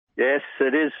Yes,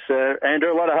 it is,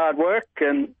 Andrew. A lot of hard work,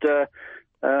 and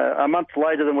a month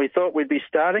later than we thought we'd be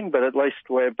starting, but at least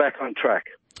we're back on track.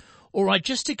 All right,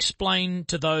 just explain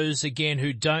to those, again,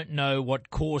 who don't know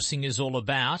what coursing is all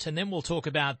about, and then we'll talk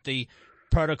about the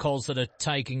protocols that are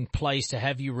taking place to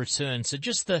have you return. So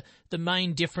just the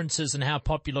main differences and how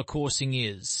popular coursing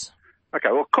is. Okay,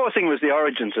 well, coursing was the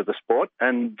origins of the sport,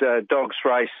 and dogs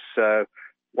race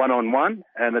one-on-one,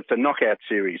 and it's a knockout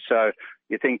series. So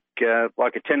you think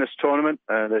like a tennis tournament,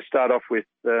 they start off with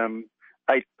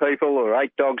 8 people or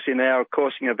 8 dogs in our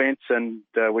coursing events, and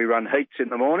we run heats in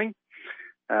the morning.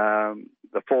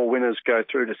 The 4 winners go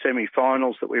through to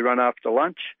semi-finals that we run after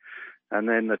lunch, and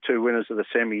then the 2 winners of the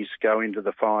semis go into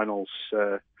the finals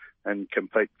and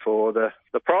compete for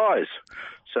the prize.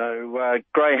 So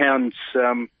Greyhounds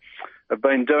have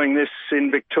been doing this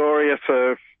in Victoria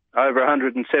for over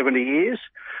 170 years,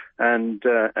 and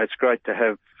it's great to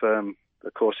have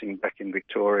the coursing back in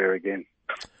Victoria again.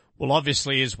 Well,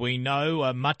 obviously, as we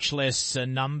know, much less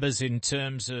numbers in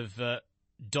terms of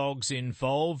dogs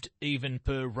involved, even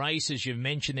per race, as you've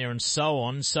mentioned there, and so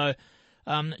on. So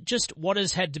just what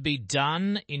has had to be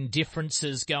done in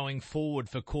differences going forward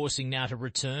for coursing now to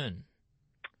return?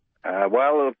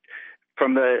 Well,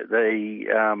 from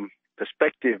the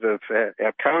perspective of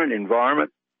our current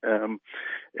environment,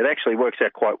 it actually works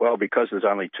out quite well because there's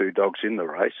only 2 dogs in the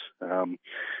race.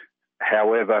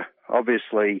 However,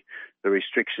 obviously, the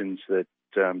restrictions that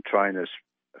trainers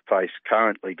face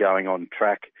currently going on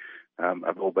track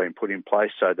have all been put in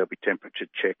place, so there'll be temperature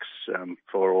checks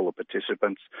for all the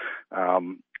participants.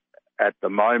 At the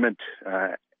moment,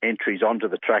 entries onto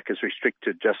the track is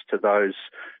restricted just to those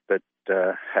that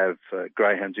have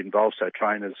greyhounds involved, so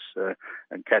trainers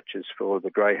and catchers for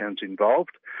the greyhounds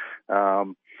involved.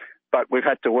 But we've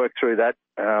had to work through that.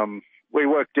 We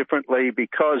work differently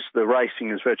because the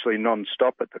racing is virtually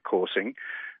non-stop at the coursing.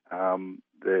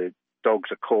 The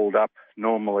dogs are called up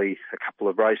normally a couple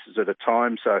of races at a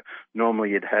time. So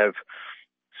normally you'd have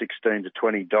 16 to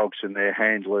 20 dogs and their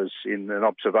handlers in an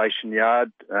observation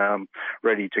yard,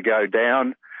 ready to go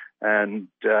down. And,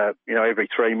 every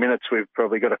 3 minutes we've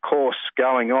probably got a course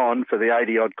going on for the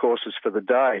 80-odd courses for the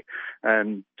day.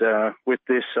 And with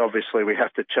this, obviously, we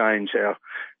have to change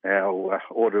our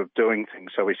order of doing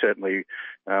things. So we certainly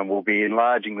will be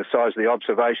enlarging the size of the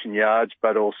observation yards,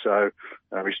 but also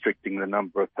restricting the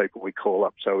number of people we call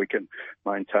up so we can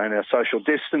maintain our social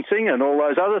distancing and all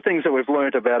those other things that we've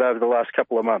learnt about over the last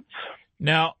couple of months.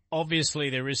 Now,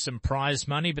 obviously there is some prize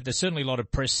money, but there's certainly a lot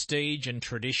of prestige and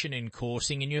tradition in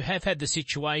coursing, and you have had the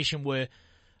situation where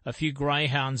a few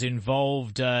greyhounds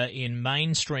involved in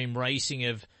mainstream racing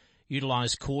have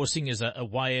utilised coursing as a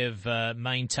way of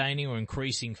maintaining or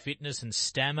increasing fitness and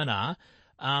stamina.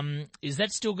 Is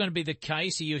that still going to be the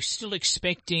case? Are you still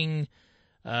expecting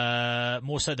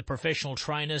more so the professional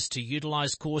trainers to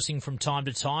utilise coursing from time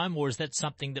to time, or is that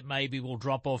something that maybe will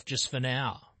drop off just for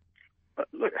now?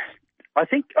 Look, I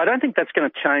don't think that's going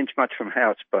to change much from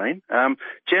how it's been.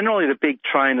 Generally, the big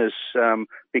trainers,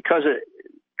 because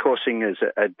coursing is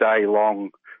a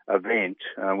day-long event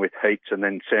with heats and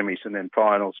then semis and then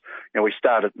finals, we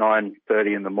start at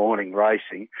 9:30 in the morning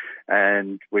racing,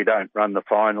 and we don't run the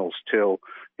finals till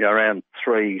around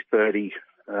 3:30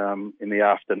 in the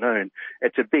afternoon.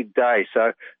 It's a big day,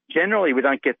 so generally we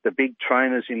don't get the big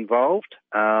trainers involved.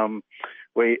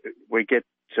 We get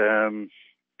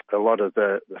a lot of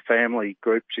the family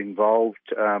groups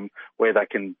involved where they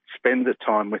can spend the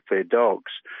time with their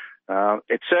dogs.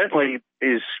 It certainly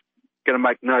is going to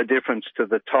make no difference to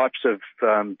the types of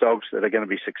dogs that are going to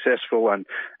be successful and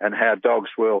how dogs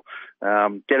will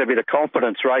get a bit of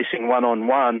confidence racing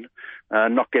one-on-one,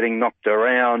 not getting knocked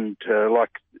around like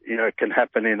it can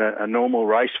happen in a normal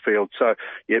race field. So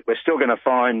we're still going to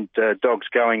find dogs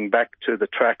going back to the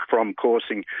track from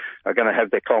coursing are going to have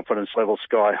their confidence level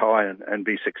sky high and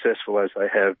be successful as they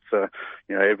have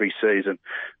every season.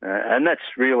 And that's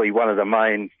really one of the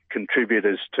main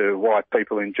contributors to why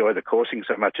people enjoy the coursing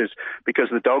so much, is because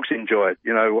the dogs enjoy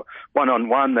it.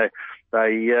 One-on-one,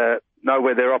 they know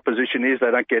where their opposition is. They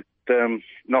don't get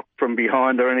knocked from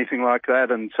behind or anything like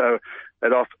that, and so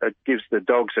it gives the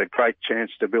dogs a great chance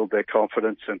to build their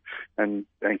confidence and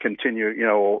continue,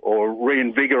 or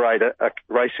reinvigorate a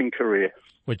racing career.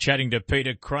 We're chatting to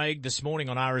Peter Craig this morning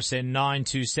on RSN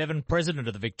 927, President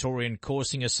of the Victorian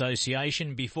Coursing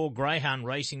Association. Before greyhound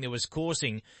racing, there was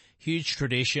coursing, huge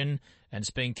tradition, and it's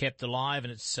been kept alive,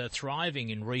 and it's thriving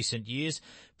in recent years.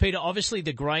 Peter, obviously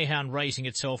the greyhound racing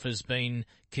itself has been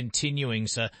continuing,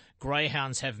 so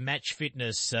greyhounds have match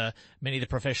fitness. Many of the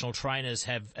professional trainers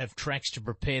have tracks to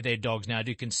prepare their dogs. Now, I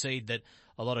do concede that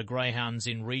a lot of greyhounds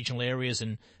in regional areas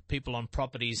and people on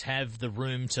properties have the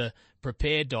room to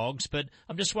prepare dogs, but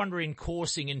I'm just wondering,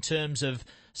 coursing, in terms of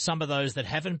some of those that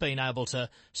haven't been able to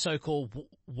so-called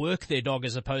work their dog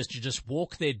as opposed to just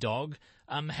walk their dog,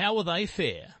 how will they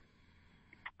fare?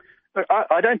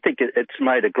 I don't think it's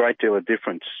made a great deal of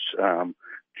difference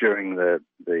during the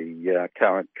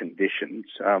current conditions.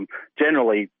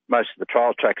 Generally, most of the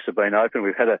trial tracks have been open.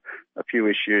 We've had a few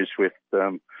issues with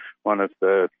one of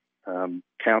the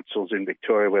councils in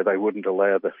Victoria where they wouldn't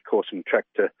allow the coursing track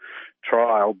to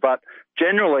trial. But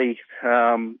generally,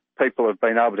 people have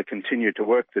been able to continue to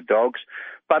work the dogs.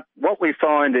 But what we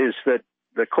find is that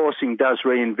the coursing does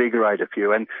reinvigorate a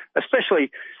few, and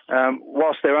especially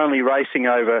whilst they're only racing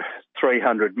over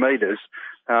 300 metres,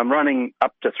 running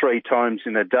up to 3 times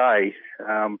in a day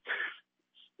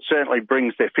certainly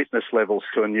brings their fitness levels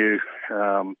to a new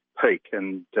peak,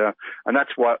 and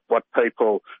that's what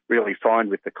people really find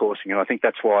with the coursing, and I think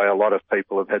that's why a lot of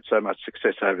people have had so much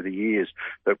success over the years,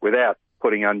 that without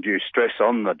putting undue stress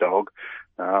on the dog,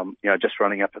 just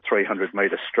running up a 300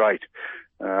 metre straight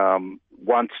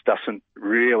once doesn't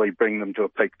really bring them to a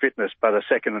peak fitness, but a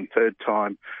second and third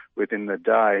time within the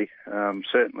day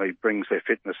certainly brings their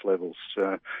fitness levels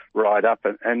right up,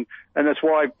 and that's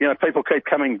why people keep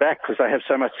coming back, because they have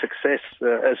so much success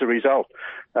as a result.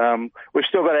 We've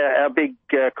still got our big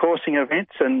coursing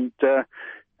events, and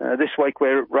this week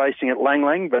we're racing at Lang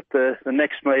Lang, but the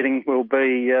next meeting will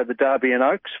be the Derby and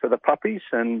Oaks for the puppies,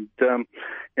 and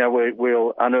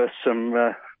we'll unearth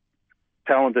some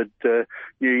talented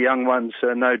new young ones,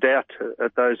 no doubt,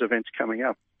 at those events coming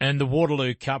up. And the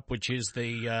Waterloo Cup, which is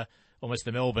the almost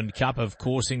the Melbourne Cup of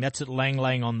coursing, that's at Lang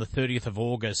Lang on the 30th of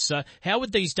August. So how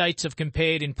would these dates have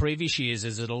compared in previous years?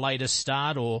 Is it a later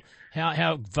start, or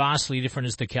how vastly different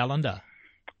is the calendar?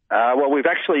 Well, we've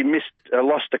actually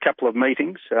lost a couple of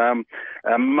meetings.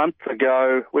 A month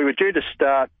ago, we were due to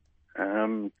start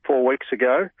 4 weeks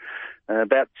ago.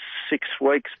 About 6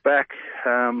 weeks back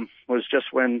was just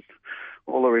when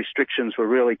all the restrictions were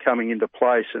really coming into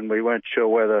place, and we weren't sure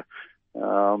whether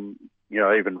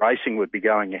even racing would be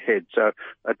going ahead. So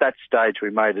at that stage, we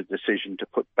made a decision to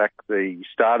put back the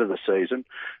start of the season.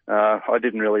 I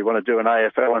didn't really want to do an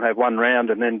AFL and have one round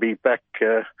and then be back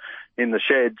in the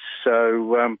sheds.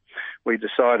 So we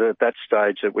decided at that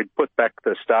stage that we'd put back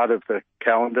the start of the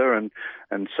calendar,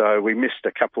 and so we missed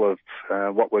a couple of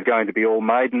what were going to be all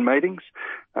maiden meetings.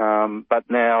 But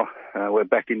now we're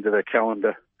back into the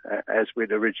calendar as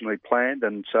we'd originally planned,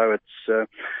 and so it's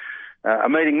a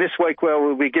meeting this week where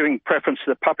we'll be giving preference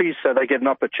to the puppies, so they get an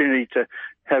opportunity to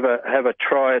have a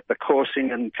try at the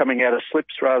coursing and coming out of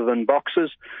slips rather than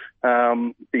boxes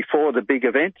before the big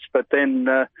events. But then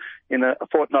in a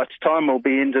fortnight's time, we'll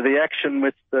be into the action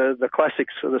with the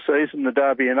classics for the season, the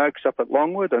Derby and Oaks up at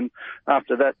Longwood, and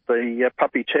after that the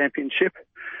Puppy Championship.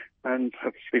 And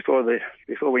before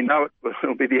we know it,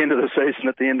 it'll be the end of the season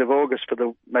at the end of August for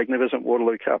the magnificent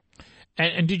Waterloo Cup.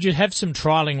 And did you have some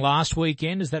trialling last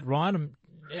weekend? Is that right?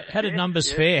 How did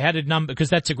numbers fare?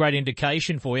 Because that's a great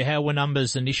indication for you. How were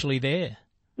numbers initially there?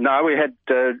 No, we had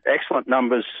excellent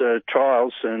numbers,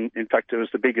 trials, and in fact it was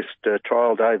the biggest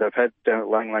trial day they've had down at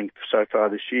Lang Lang so far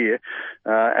this year.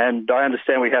 And I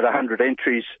understand we had 100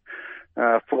 entries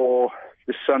for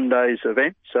this Sunday's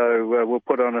event, so we'll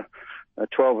put on a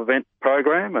 12-event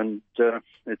program, and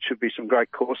it should be some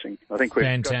great coursing. I think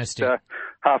we've got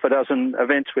half a dozen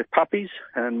events with puppies,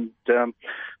 and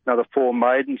another 4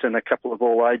 maidens and a couple of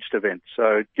all-aged events.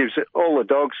 So it gives all the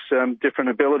dogs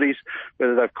different abilities,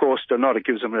 whether they've coursed or not. It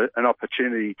gives them an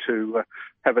opportunity to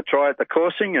have a try at the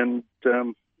coursing, and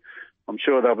I'm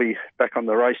sure they'll be back on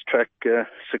the racetrack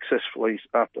successfully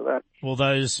after that. Well,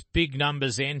 those big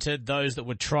numbers entered, those that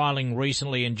were trialling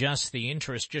recently, and just the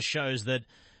interest just shows that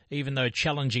even though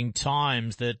challenging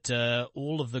times, that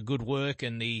all of the good work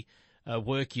and the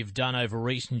work you've done over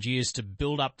recent years to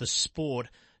build up the sport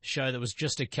show that it was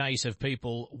just a case of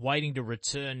people waiting to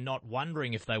return, not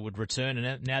wondering if they would return,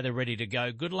 and now they're ready to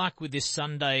go. Good luck with this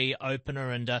Sunday opener,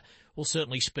 and we'll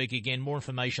certainly speak again. More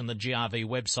information on the GRV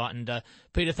website. And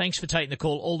Peter, thanks for taking the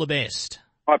call. All the best.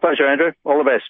 My pleasure, Andrew. All the best.